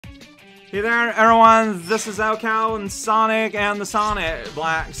Hey there, everyone. This is Cow and Sonic and the Sonic,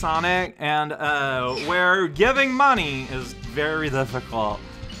 Black Sonic, and where giving money is very difficult.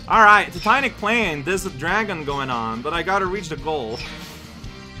 All right, Titanic plane. There's a dragon going on, but I gotta reach the goal.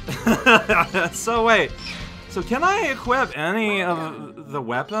 So wait. So can I equip any of the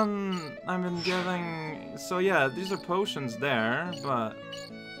weapon I've been giving? So yeah, these are potions there, but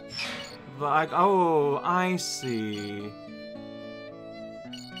oh, I see.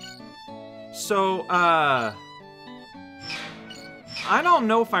 So, I don't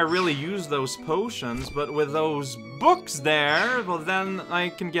know if I really use those potions, but with those books there, well then I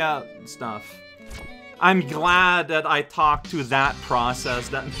can get stuff. I'm glad that I talked to that process.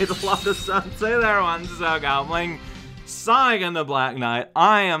 That made a lot of sense. Hey there, everyone. This is I'm playing Sonic and the Black Knight.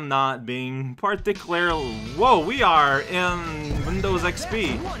 I am not being particularly... Whoa, we are in Windows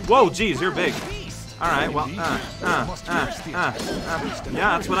XP. Whoa, geez, you're big. Alright, well, yeah,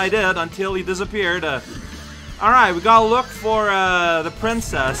 that's what I did until he disappeared. Alright, we gotta look for, the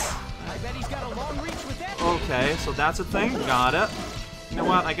princess. Okay, so that's a thing, got it. You know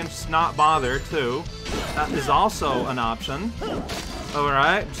what, I can just not bother, too. That is also an option.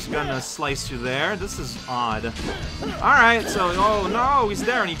 Alright, just gonna slice you there. This is odd. Alright, so, oh no, he's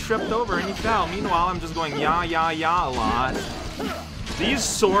there and he tripped over and he fell. Meanwhile, I'm just going yah, yah, yah a lot. These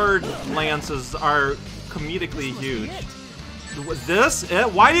sword lances are comedically huge. This?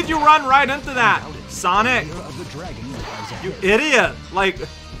 Why did you run right into that? Sonic! You idiot! Like,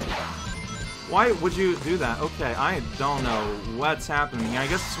 why would you do that? Okay, I don't know what's happening here. I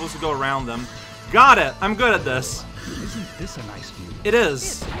guess it's supposed to go around them. Got it! I'm good at this. Isn't this a nice view? It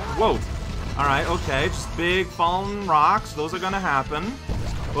is. Whoa. Alright, okay. Just big fallen rocks. Those are gonna happen.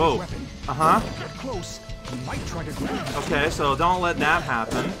 Whoa. Uh-huh. Close. Might try to grab. Okay, so don't let that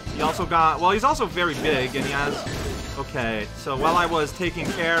happen. He also got... Well, he's also very big, and he has... Okay, so while I was taking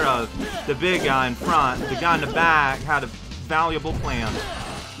care of the big guy in front, the guy in the back had a valuable plan.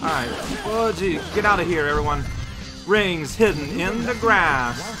 Alright. Oh, gee. Get out of here, everyone. Rings hidden in the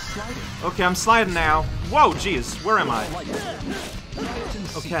grass. Okay, I'm sliding now. Whoa, jeez. Where am I?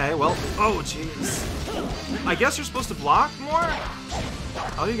 Okay, well... Oh, jeez. I guess you're supposed to block more?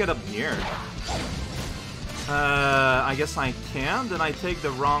 How do you get up here? I guess I can? Did I take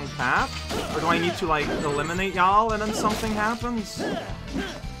the wrong path? Or do I need to, like, eliminate y'all and then something happens?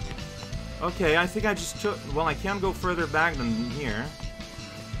 Okay, I think I just took... Well, I can go further back than here.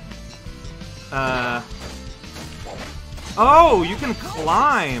 Oh, you can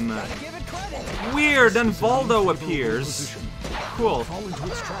climb! Weird, then Voldo appears. Cool.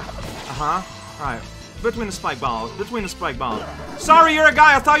 Uh-huh. Alright. Between the spike balls. Between the spike balls. Sorry, you're a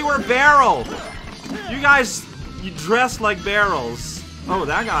guy! I thought you were a barrel! You guys, you dress like barrels. Oh,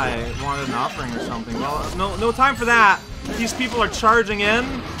 that guy wanted an offering or something. Well, no time for that. These people are charging in.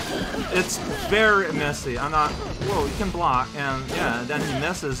 It's very messy. I'm not... Whoa, you can block. And, yeah, then he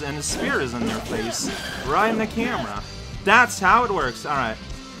misses, and his spear is in your face. Right in the camera. That's how it works. Alright.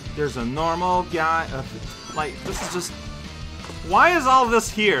 There's a normal guy. Like, this is just... Why is all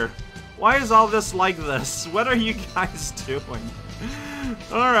this here? Why is all this like this? What are you guys doing?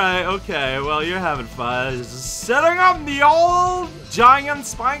 Alright, okay, well, you're having fun. Just setting up the old giant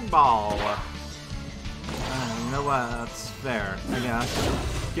spike ball. You know what? That's fair, I guess.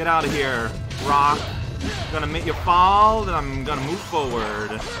 Get out of here, rock. I'm gonna make you fall, then I'm gonna move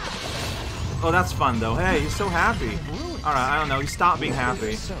forward. Oh, that's fun, though. Hey, he's so happy. Alright, I don't know. He stopped being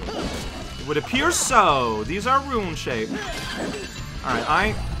happy. It would appear so. These are rune-shaped.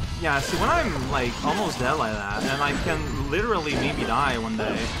 Alright, yeah, see, when I'm, like, almost dead like that, and I can literally maybe die one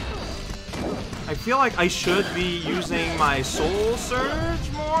day, I feel like I should be using my Soul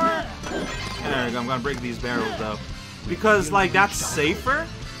Surge more. There we go, I'm gonna break these barrels, though. Because, like, that's safer?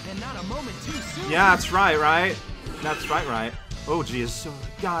 Yeah, that's right? That's right? Oh, geez. So,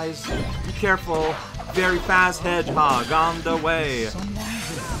 guys, be careful. Very fast hedgehog on the way. Yeah,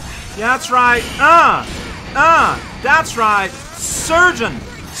 that's right. That's right. Surgeon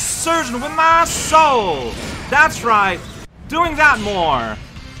with my soul. That's right. Doing that more.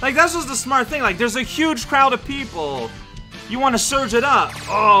 Like, that's just the smart thing. Like, there's a huge crowd of people. You want to surge it up.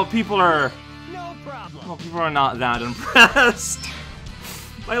 Oh, people are... No problem. Well, people are not that impressed.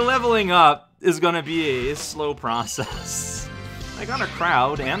 My leveling up is going to be a slow process. I got a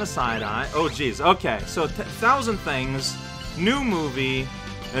crowd and a side-eye. Oh, geez. Okay, so 1,000 things. New movie.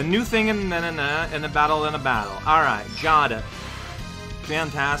 A new thing in a battle. Alright, got it.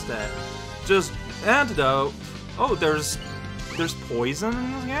 Fantastic. Just antidote. Oh, there's poison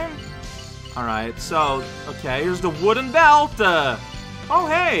in this game? Alright, so, okay, here's the wooden belt. Oh,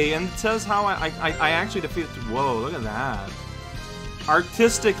 hey, and it says how I actually defeated... Whoa, look at that.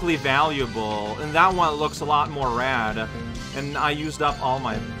 artistically valuable, and that one looks a lot more rad. And I used up all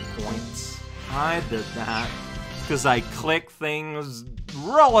my points. I did that because I click things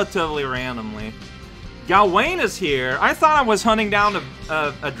relatively randomly. Gawain is here. I thought I was hunting down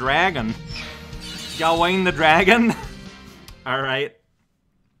a dragon. Gawain the dragon. All right.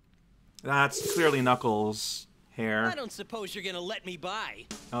 That's clearly Knuckles' hair. I don't suppose you're gonna let me by.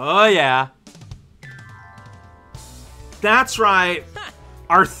 Oh yeah. That's right.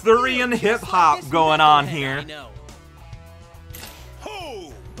 Arthurian hip hop going on here.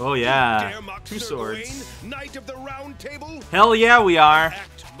 Oh yeah. 2 swords. Knight of the Round Table? Hell yeah, we are.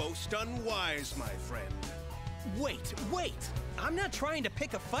 Act most unwise, my friend. Wait. I'm not trying to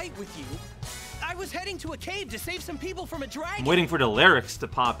pick a fight with you. I was heading to a cave to save some people from a dragon. I'm waiting for the lyrics to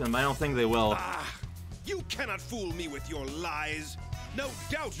pop in, but I don't think they will. Ah, you cannot fool me with your lies. No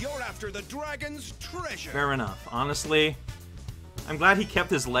doubt you're after the dragon's treasure. Fair enough. Honestly, I'm glad he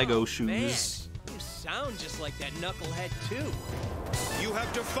kept his Lego shoes. Man, you sound just like that knucklehead too. You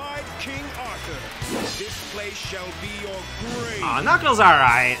have defied King Arthur. This place shall be your grave. Aw, Knuckles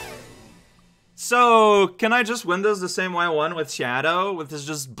alright. So, can I just win this the same way I won with Shadow? With his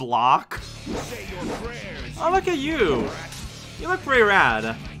just block? Say your prayers. Oh, look at you. You look pretty rad.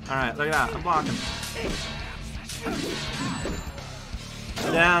 Alright, look at that. I'm blocking.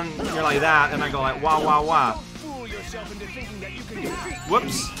 And then you're like that, and I go like, wah, wah, wah. Fool yourself into thinking that you can defeat.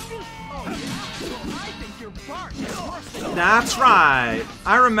 Whoops. I think you're barking. That's right.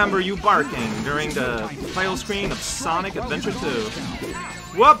 I remember you barking during the title screen of Sonic Adventure 2.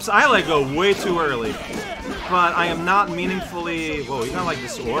 Whoops, I let go way too early. But I am not meaningfully... Whoa, you got like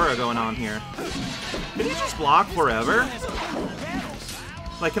this aura going on here. Can you just block forever?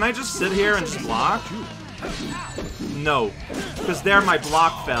 Like, can I just sit here and just block? No. Because there my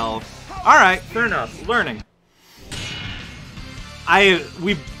block fell. Alright, fair enough. Learning.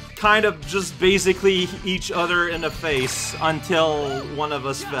 We kind of just basically each other in the face until one of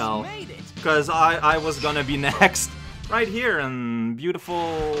us fell. Because I was gonna be next. Right here in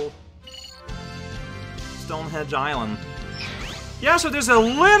beautiful Stonehenge Island. Yeah, so there's a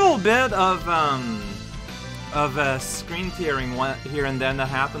little bit of screen tearing here and then that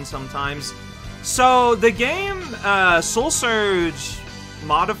happens sometimes. So the game Soul Surge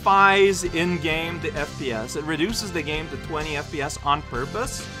modifies in-game the FPS. It reduces the game to 20 FPS on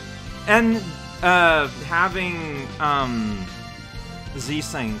purpose, and having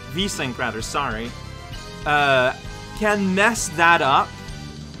V-Sync rather, sorry, can mess that up.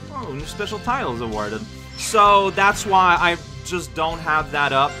 Oh, new special titles awarded. So that's why I just don't have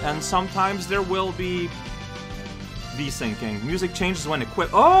that up, and sometimes there will be V-syncing. Music changes when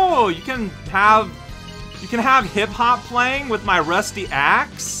equipped. Oh, you can have hip hop playing with my rusty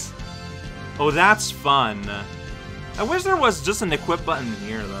axe. Oh, that's fun. I wish there was just an equip button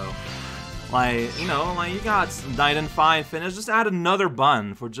here though. Like, you know, like you got Night and Fine finish. Just add another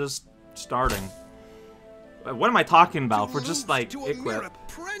button for just starting. What am I talking about? For just like equip.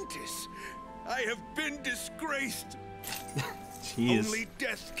 Apprentice, I have been disgraced. Jeez. Only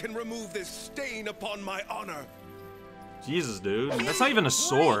death can remove this stain upon my honor. Jesus, dude. That's not even a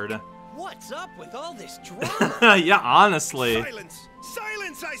sword. What's up with all this drama? Yeah, honestly. Silence!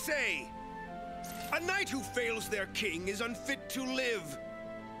 Silence, I say! A knight who fails their king is unfit to live.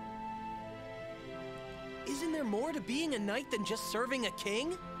 Isn't there more to being a knight than just serving a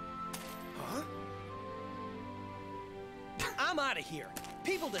king? Huh? I'm out of here.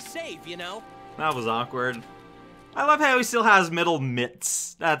 People to save, you know. That was awkward. I love how he still has middle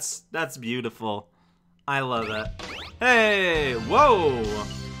mitts. That's beautiful. I love it. Hey, whoa!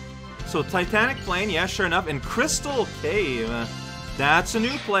 So Titanic Plain, yeah, sure enough, and Crystal Cave. That's a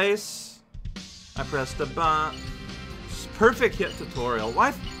new place. I pressed the button. Perfect hit tutorial.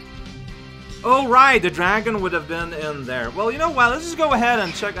 Why? Oh right, the dragon would have been in there. Well, you know what? Let's just go ahead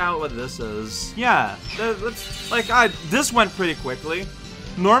and check out what this is. Yeah, this went pretty quickly.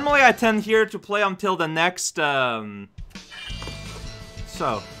 Normally, I tend here to play until the next. So.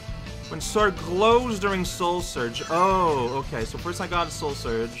 When sword glows during Soul Surge. Oh, okay. So first I got a Soul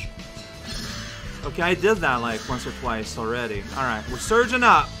Surge. Okay, I did that like once or twice already. Alright, we're surging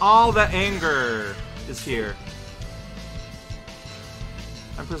up. All the anger is here.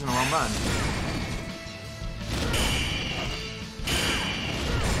 I'm pressing the wrong button.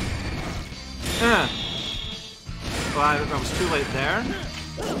 Oh, I was too late there.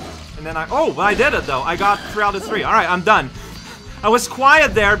 And then oh, but I did it though. I got 3 out of 3. Alright, I'm done. I was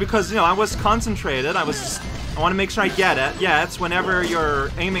quiet there because, you know, I was concentrated. I want to make sure I get it. Yeah, it's whenever your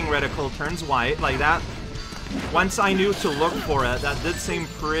aiming reticle turns white, like that. Once I knew to look for it, that did seem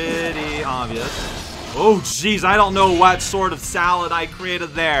pretty obvious. Oh, jeez, I don't know what sort of salad I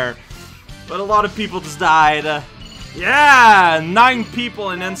created there. But a lot of people just died. Yeah! 9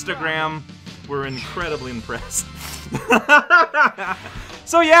 people in Instagram were incredibly impressed.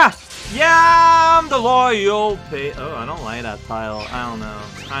 So yeah! Yeah, I'm the loyal Oh, I don't like that tile. I don't know.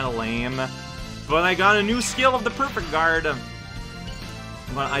 It's kind of lame. But I got a new skill of the perfect guard. I'm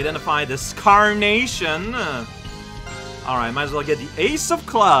gonna identify this carnation. Alright, might as well get the ace of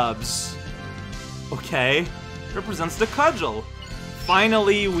clubs. Okay. Represents the cudgel.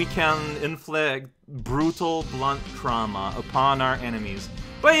 Finally, we can inflict brutal, blunt trauma upon our enemies.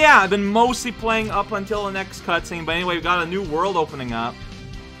 But yeah, I've been mostly playing up until the next cutscene. But anyway, we've got a new world opening up.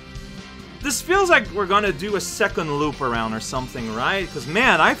 This feels like we're gonna do a second loop around or something, right? Because,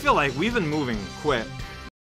 man, I feel like we've been moving quick.